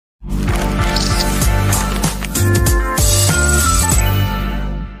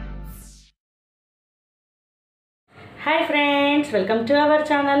Hi friends, welcome to our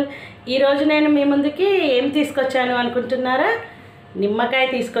channel. ఈరోజు నేను మీ ముందుకి ఏం తీసుకొచ్చాను అనుకుంటున్నారా? నిమ్మకాయ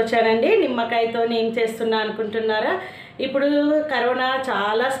తీసుకొచ్చానండి. నిమ్మకాయతో ఏం చేస్తున్నా అనుకుంటున్నారా? ఇప్పుడు కరోనా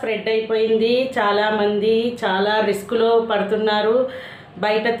చాలా స్ప్రెడ్ అయిపోయింది. చాలామంది చాలా రిస్క్లో పడుతున్నారు.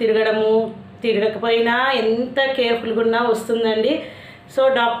 బయట తిరగకపోయినా ఎంత కేర్ఫుల్గా ఉన్నా వస్తుందండి. సో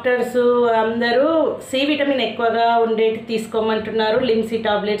డాక్టర్స్ అందరూ సి విటమిన్ ఎక్కువగా ఉండేటి తీసుకోమంటున్నారు. లిమ్సీ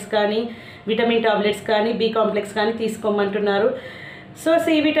టాబ్లెట్స్ కానీ, విటమిన్ టాబ్లెట్స్ కానీ, బి కాంప్లెక్స్ కానీ తీసుకోమంటున్నారు. సో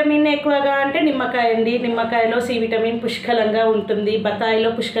సి విటమిన్ ఎక్కువగా అంటే నిమ్మకాయ అండి. నిమ్మకాయలో సి విటమిన్ పుష్కలంగా ఉంటుంది, బత్తాయిలో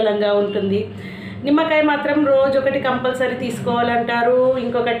పుష్కలంగా ఉంటుంది. నిమ్మకాయ మాత్రం రోజు ఒకటి కంపల్సరీ తీసుకోవాలంటారు.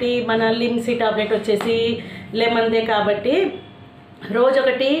 ఇంకొకటి మన లిమ్సీ టాబ్లెట్ వచ్చేసి లెమన్దే కాబట్టి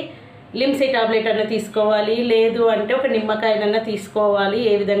రోజొకటి లిమ్సీ టాబ్లెట్ అన్న తీసుకోవాలి, లేదు అంటే ఒక నిమ్మకాయనన్నా తీసుకోవాలి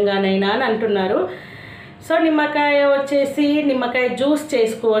ఏ విధంగానైనా అని అంటున్నారు. సో నిమ్మకాయ వచ్చేసి నిమ్మకాయ జ్యూస్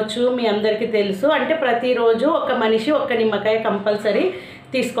చేసుకోవచ్చు, మీ అందరికీ తెలుసు. అంటే ప్రతిరోజు ఒక మనిషి ఒక్క నిమ్మకాయ కంపల్సరీ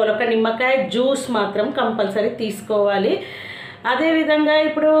తీసుకోవాలి. ఒక నిమ్మకాయ జ్యూస్ మాత్రం కంపల్సరీ తీసుకోవాలి. అదేవిధంగా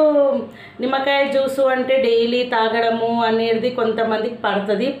ఇప్పుడు నిమ్మకాయ జ్యూసు అంటే డైలీ తాగడము అనేది కొంతమందికి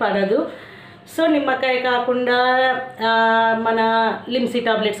పడదు. సో నిమ్మకాయ కాకుండా మన లిమ్సీ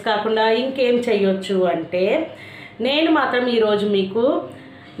టాబ్లెట్స్ కాకుండా ఇంకేం చేయొచ్చు అంటే నేను మాత్రం ఈరోజు మీకు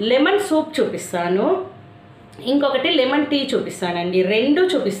లెమన్ సూప్ చూపిస్తాను, ఇంకొకటి లెమన్ టీ చూపిస్తానండి. రెండు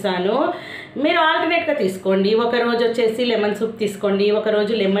చూపిస్తాను. మీరు ఆల్టర్నేట్గా తీసుకోండి. ఒకరోజు వచ్చేసి లెమన్ సూప్ తీసుకోండి,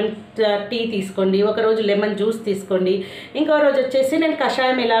 ఒకరోజు లెమన్ టీ తీసుకోండి, ఒకరోజు లెమన్ జ్యూస్ తీసుకోండి, ఇంకో రోజు వచ్చేసి నేను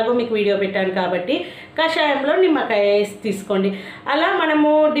కషాయం ఎలాగో మీకు వీడియో పెట్టాను కాబట్టి కషాయంలో నిమ్మకాయ తీసుకోండి. అలా మనము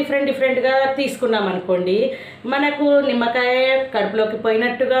డిఫరెంట్గా తీసుకున్నాం అనుకోండి, మనకు నిమ్మకాయ కడుపులోకి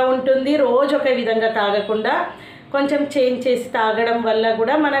పోయినట్టుగా ఉంటుంది. రోజు ఒకే విధంగా తాగకుండా కొంచెం చేంజ్ చేసి తాగడం వల్ల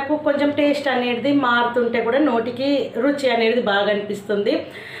కూడా మనకు కొంచెం టేస్ట్ అనేది మారుతుంటే కూడా నోటికి రుచి అనేది బాగా అనిపిస్తుంది.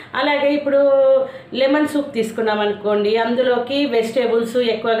 అలాగే ఇప్పుడు లెమన్ సూప్ తీసుకున్నాం అనుకోండి, అందులోకి వెజిటేబుల్స్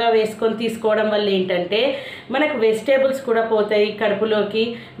ఎక్కువగా వేసుకొని తీసుకోవడం వల్ల ఏంటంటే మనకు వెజిటేబుల్స్ కూడా పోతాయి కడుపులోకి.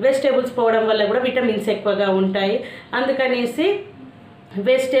 వెజిటేబుల్స్ పోవడం వల్ల కూడా విటమిన్స్ ఎక్కువగా ఉంటాయి. అందుకనేసి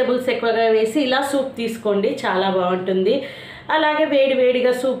వెజిటేబుల్స్ ఎక్కువగా వేసి ఇలా సూప్ తీసుకోండి, చాలా బాగుంటుంది. అలాగే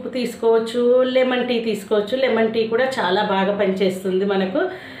వేడిగా సూప్ తీసుకోవచ్చు, లెమన్ టీ తీసుకోవచ్చు. లెమన్ టీ కూడా చాలా బాగా పనిచేస్తుంది మనకు.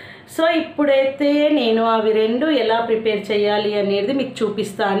 సో ఇప్పుడైతే నేను అవి రెండు ఎలా ప్రిపేర్ చేయాలి అనేది మీకు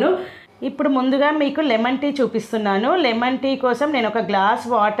చూపిస్తాను. ఇప్పుడు ముందుగా మీకు లెమన్ టీ చూపిస్తున్నాను. లెమన్ టీ కోసం నేను ఒక గ్లాస్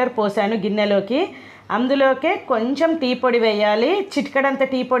వాటర్ పోసాను గిన్నెలోకి. అందులోకే కొంచెం టీ పొడి వేయాలి, చిటికడంత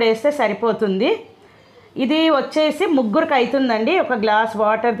టీ పొడి వేస్తే సరిపోతుంది. ఇది వచ్చేసి ముగ్గురికి అవుతుందండి. ఒక గ్లాస్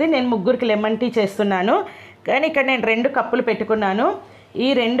వాటర్ది నేను ముగ్గురికి లెమన్ టీ చేస్తున్నాను. కానీ ఇక్కడ నేను 2 కప్పులు పెట్టుకున్నాను. ఈ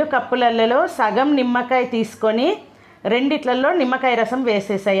 2 కప్పులలో సగం నిమ్మకాయ తీసుకొని రెండిట్లలో నిమ్మకాయ రసం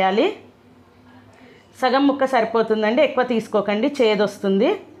వేసేసేయాలి. సగం ముక్క సరిపోతుందండి, ఎక్కువ తీసుకోకండి,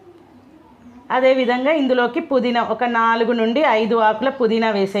 చేదొస్తుంది. అదేవిధంగా ఇందులోకి పుదీనా ఒక 4 నుండి 5 ఆకుల పుదీనా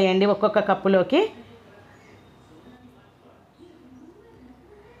వేసేయండి ఒక్కొక్క కప్పులోకి.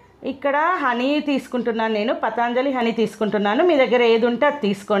 ఇక్కడ హనీ తీసుకుంటున్నాను, నేను పతాంజలి హనీ తీసుకుంటున్నాను. మీ దగ్గర ఏది ఉంటే అది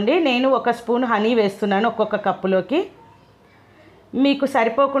తీసుకోండి. నేను 1 స్పూన్ హనీ వేస్తున్నాను ఒక్కొక్క కప్పులోకి. మీకు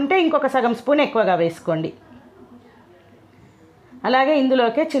సరిపోకుంటే ఇంకొక సగం స్పూన్ ఎక్కువగా వేసుకోండి. అలాగే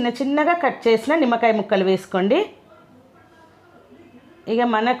ఇందులోకి చిన్నగా కట్ చేసిన నిమ్మకాయ ముక్కలు వేసుకోండి. ఇక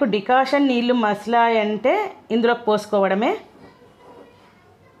మనకు డికాషన్ నీళ్ళు మసలాయంటే ఇందులోకి పోసుకోవడమే.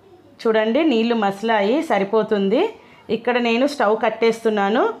 చూడండి, నీళ్ళు మసలాయి సరిపోతుంది. ఇక్కడ నేను స్టవ్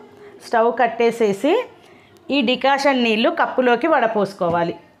కట్టేస్తున్నాను. స్టవ్ కట్టేసేసి ఈ డికాషన్ నీళ్ళు కప్పులోకి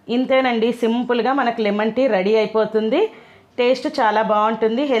వడపోసుకోవాలి. ఇంతేనండి, సింపుల్గా మనకు లెమన్ టీ రెడీ అయిపోతుంది. టేస్ట్ చాలా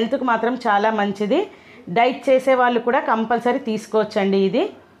బాగుంటుంది, హెల్త్కి మాత్రం చాలా మంచిది. డైట్ చేసే వాళ్ళు కూడా కంపల్సరీ తీసుకోవచ్చండి. ఇది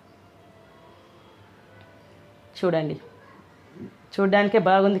చూడండి, చూడ్డానికే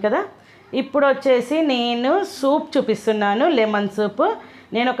బాగుంది కదా. ఇప్పుడు వచ్చేసి నేను సూప్ చూపిస్తున్నాను, లెమన్ సూప్.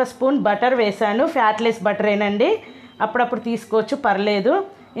 నేను 1 స్పూన్ బటర్ వేసాను, ఫ్యాట్లెస్ బటరేనండి, అప్పుడప్పుడు తీసుకోవచ్చు, పర్లేదు.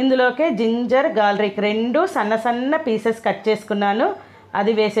 ఇందులోకి జింజర్ గార్లిక్ 2 సన్న పీసెస్ కట్ చేసుకున్నాను,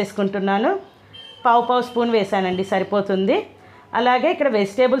 అది వేసేసుకుంటున్నాను. పావు స్పూన్ వేసానండి, సరిపోతుంది. అలాగే ఇక్కడ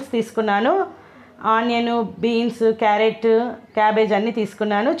వెజిటేబుల్స్ తీసుకున్నాను, ఆనియన్, బీన్స్, క్యారెట్, క్యాబేజ్ అన్నీ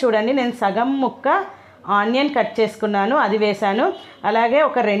తీసుకున్నాను. చూడండి, నేను సగం ముక్క ఆనియన్ కట్ చేసుకున్నాను, అది వేసాను. అలాగే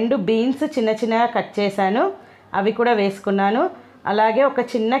ఒక 2 బీన్స్ చిన్నగా కట్ చేశాను, అవి కూడా వేసుకున్నాను. అలాగే ఒక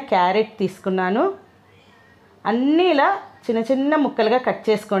చిన్న క్యారెట్ తీసుకున్నాను. అన్నీ ఇలా చిన్న ముక్కలుగా కట్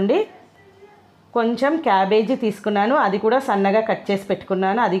చేసుకోండి. కొంచెం క్యాబేజీ తీసుకున్నాను, అది కూడా సన్నగా కట్ చేసి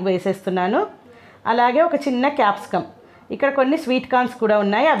పెట్టుకున్నాను, అది వేసేస్తున్నాను. అలాగే ఒక చిన్న క్యాప్సికమ్, ఇక్కడ కొన్ని స్వీట్ కార్న్స్ కూడా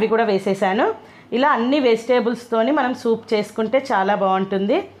ఉన్నాయి, అవి కూడా వేసేసాను. ఇలా అన్ని వెజిటేబుల్స్తోని మనం సూప్ చేసుకుంటే చాలా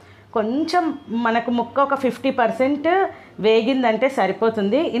బాగుంటుంది. కొంచెం మనకు ముక్క ఒక 50% వేగిందంటే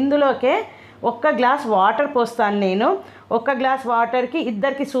సరిపోతుంది. ఇందులోకే ఒక్క గ్లాస్ వాటర్ పోస్తాను నేను. ఒక్క గ్లాస్ వాటర్కి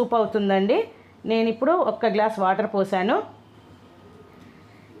ఇద్దరికి సూప్ అవుతుందండి. నేను ఇప్పుడు ఒక్క గ్లాస్ వాటర్ పోసాను.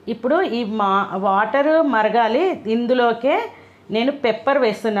 ఇప్పుడు ఈ వాటర్ మరగాలి. ఇందులోకే నేను పెప్పర్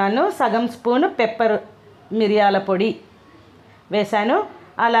వేస్తున్నాను. సగం స్పూను పెప్పర్ మిరియాల పొడి వేసాను.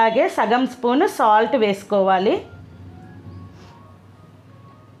 అలాగే సగం స్పూను సాల్ట్ వేసుకోవాలి.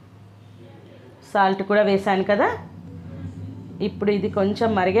 సాల్ట్ కూడా వేసాను కదా. ఇప్పుడు ఇది కొంచెం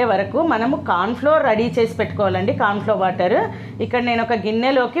మరిగే వరకు మనము కార్న్ఫ్లోర్ రెడీ చేసి పెట్టుకోవాలండి. Cornflour water. ఇక్కడ నేను ఒక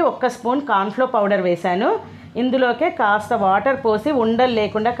గిన్నెలోకి 1 స్పూన్ కార్న్ఫ్లోర్ పౌడర్ వేసాను. ఇందులోకే కాస్త వాటర్ పోసి ఉండలు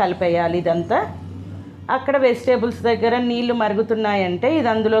లేకుండా కలిపేయాలి ఇదంతా. అక్కడ వెజిటేబుల్స్ దగ్గర నీళ్లు మరుగుతున్నాయంటే ఇది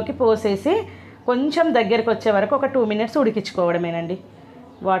అందులోకి పోసేసి కొంచెం దగ్గరికి వచ్చే వరకు ఒక 2 మినిట్స్ ఉడికించుకోవడమేనండి.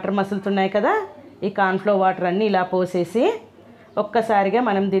 వాటర్ మసులుతున్నాయి కదా, ఈ కార్న్ఫ్లోర్ వాటర్ అన్నీ ఇలా పోసేసి ఒక్కసారిగా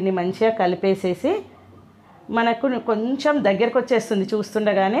మనం దీన్ని మంచిగా కలిపేసేసి మనకు కొంచెం దగ్గరికి వచ్చేస్తుంది,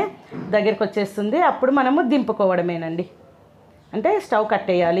 చూస్తుండగానే దగ్గరికి వచ్చేస్తుంది. అప్పుడు మనము దింపుకోవడమేనండి, అంటే స్టవ్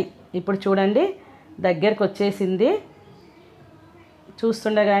కట్టేయాలి. ఇప్పుడు చూడండి దగ్గరికి వచ్చేసింది.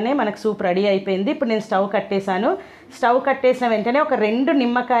 చూస్తుండగానే మనకు సూప్ రెడీ అయిపోయింది. ఇప్పుడు నేను స్టవ్ కట్టేశాను. స్టవ్ కట్టేసిన వెంటనే ఒక 2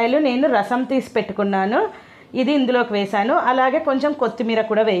 నిమ్మకాయలు నేను రసం తీసి పెట్టుకున్నాను, ఇది ఇందులోకి వేశాను. అలాగే కొంచెం కొత్తిమీర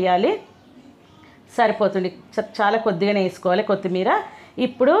కూడా వేయాలి, సరిపోతుంది. చాలా కొద్దిగానే వేసుకోవాలి కొత్తిమీర.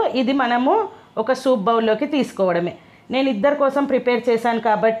 ఇప్పుడు ఇది మనము ఒక సూప్ బౌల్లోకి తీసుకోవడమే. నేను ఇద్దరి కోసం ప్రిపేర్ చేశాను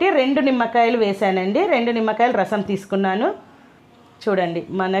కాబట్టి 2 నిమ్మకాయలు వేశానండి. 2 నిమ్మకాయలు రసం తీసుకున్నాను. చూడండి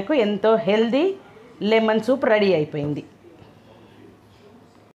మనకు ఎంతో హెల్దీ లెమన్ సూప్ రెడీ అయిపోయింది.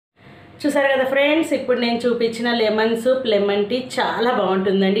 చూసారు కదా ఫ్రెండ్స్, ఇప్పుడు నేను చూపించిన లెమన్ సూప్, లెమన్ టీ చాలా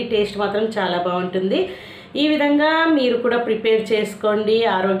బాగుంటుందండి. టేస్ట్ మాత్రం చాలా బాగుంటుంది. ఈ విధంగా మీరు కూడా ప్రిపేర్ చేసుకోండి.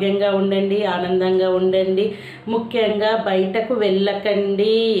 ఆరోగ్యంగా ఉండండి, ఆనందంగా ఉండండి. ముఖ్యంగా బయటకు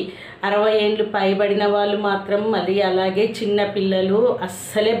వెళ్ళకండి. 60 ఏళ్ళు పైబడిన వాళ్ళు మాత్రం, మరి అలాగే చిన్న పిల్లలు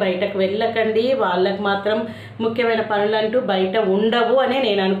అస్సలే బయటకు వెళ్ళకండి. వాళ్ళకు మాత్రం ముఖ్యమైన పనులు అంటూ బయట ఉండవు అని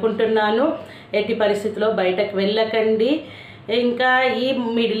నేను అనుకుంటున్నాను. ఎట్టి పరిస్థితుల్లో బయటకు వెళ్ళకండి. ఇంకా ఈ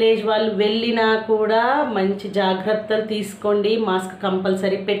మిడిల్ ఏజ్ వాళ్ళు వెళ్ళినా కూడా మంచి జాగ్రత్తలు తీసుకోండి. మాస్క్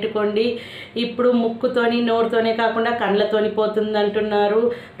కంపల్సరీ పెట్టుకోండి. ఇప్పుడు ముక్కుతోని నోరుతోనే కాకుండా కళ్ళతోని పోతుంది అంటున్నారు.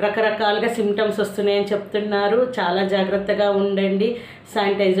 రకరకాలుగా సిమ్టమ్స్ వస్తున్నాయని చెప్తున్నారు. చాలా జాగ్రత్తగా ఉండండి.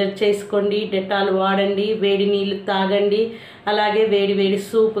 శానిటైజర్ చేసుకోండి, డెటాల్ వాడండి, వేడి నీళ్ళు తాగండి. అలాగే వేడి వేడి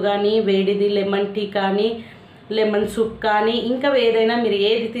సూప్ కానీ, వేడిది లెమన్ టీ కానీ, లెమన్ సూప్ కానీ, ఇంకా ఏదైనా మీరు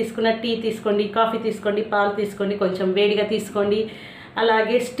ఏది తీసుకున్నా, టీ తీసుకోండి, కాఫీ తీసుకోండి, పాలు తీసుకోండి, కొంచెం వేడిగా తీసుకోండి.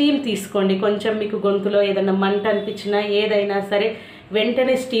 అలాగే స్టీమ్ తీసుకోండి. కొంచెం మీకు గొంతులో ఏదైనా మంట అనిపించినా ఏదైనా సరే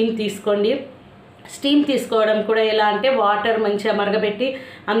వెంటనే స్టీమ్ తీసుకోండి. స్టీమ్ తీసుకోవడం కూడా ఎలా అంటే వాటర్ మంచిగా మరగబెట్టి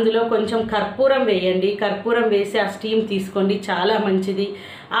అందులో కొంచెం కర్పూరం వేయండి. కర్పూరం వేసి ఆ స్టీమ్ తీసుకోండి, చాలా మంచిది.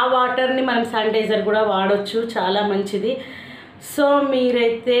 ఆ వాటర్ని మనం శానిటైజర్ కూడా వాడవచ్చు, చాలా మంచిది. సో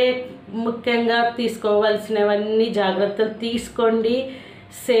మీరైతే ముఖ్యంగా తీసుకోవాల్సినవన్నీ జాగ్రత్తలు తీసుకోండి.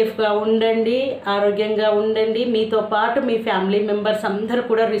 సేఫ్గా ఉండండి, ఆరోగ్యంగా ఉండండి. మీతో పాటు మీ ఫ్యామిలీ మెంబర్స్ అందరూ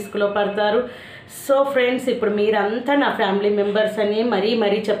కూడా రిస్క్లో పడతారు. సో ఫ్రెండ్స్, ఇప్పుడు మీరంతా నా ఫ్యామిలీ మెంబర్స్ అని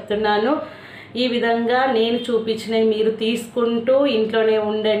మరీ చెప్తున్నాను. ఈ విధంగా నేను చూపించినవి మీరు తీసుకుంటూ ఇంట్లోనే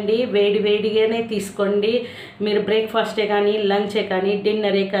ఉండండి. వేడిగానే తీసుకోండి. మీరు బ్రేక్ఫాస్టే కానీ, లంచే కానీ,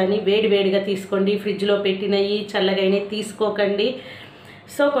 డిన్నరే కానీ వేడిగా తీసుకోండి. ఫ్రిడ్జ్లో పెట్టినవి చల్లగానే తీసుకోకండి.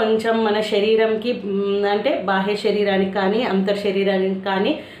 సో కొంచెం మన శరీరంకి, అంటే బాహ్య శరీరానికి కానీ అంతర్ శరీరానికి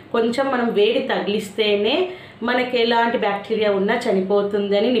కానీ కొంచెం మనం వేడి తగిలిస్తేనే మనకి ఎలాంటి బ్యాక్టీరియా ఉన్నా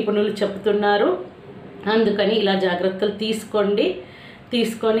చనిపోతుంది అని నిపుణులు చెప్తున్నారు. అందుకని ఇలా జాగ్రత్తలు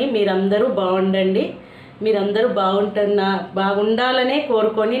తీసుకొని మీరందరూ బాగుండండి. మీరందరూ బాగుండాలనే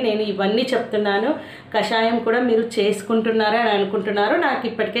కోరుకొని నేను ఇవన్నీ చెప్తున్నాను. కషాయం కూడా మీరు చేసుకుంటున్నారా అని అనుకుంటున్నారు. నాకు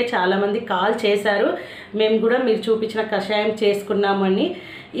ఇప్పటికే చాలామంది కాల్ చేశారు, మేము కూడా మీరు చూపించిన కషాయం చేసుకున్నామని.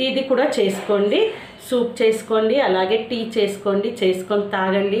 ఇది కూడా చేసుకోండి, సూప్ చేసుకోండి, అలాగే టీ చేసుకొని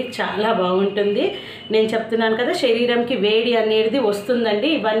తాగండి, చాలా బాగుంటుంది. నేను చెప్తున్నాను కదా, శరీరంకి వేడి అనేది వస్తుందండి.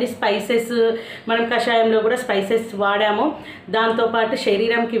 ఇవన్నీ స్పైసెస్, మనం కషాయంలో కూడా స్పైసెస్ వాడాము. దాంతోపాటు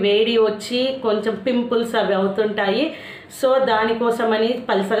శరీరంకి వేడి వచ్చి కొంచెం పింపుల్స్ అవి అవుతుంటాయి. సో దానికోసమని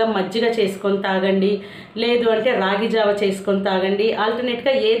పలసగా మజ్జిగ చేసుకొని తాగండి, లేదు అంటే రాగి జావ చేసుకొని తాగండి.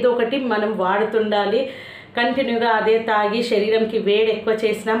 ఆల్టర్నేట్గా ఏదో ఒకటి మనం వాడుతుండాలి. కంటిన్యూగా అదే తాగి శరీరంకి వేడి ఎక్కువ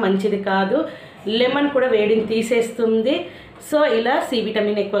చేసినా మంచిది కాదు. లెమన్ కూడా వేడిని తీసేస్తుంది. సో ఇలా సి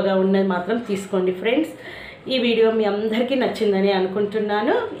విటమిన్ ఎక్కువగా ఉన్నది మాత్రం తీసుకోండి ఫ్రెండ్స్. ఈ వీడియో మీ అందరికీ నచ్చిందని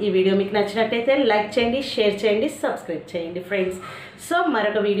అనుకుంటున్నాను. ఈ వీడియో మీకు నచ్చినట్టయితే లైక్ చేయండి, షేర్ చేయండి, సబ్స్క్రైబ్ చేయండి ఫ్రెండ్స్. సో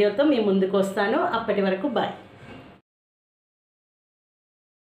మరొక వీడియోతో మీ ముందుకు వస్తాను. అప్పటి వరకు బాయ్.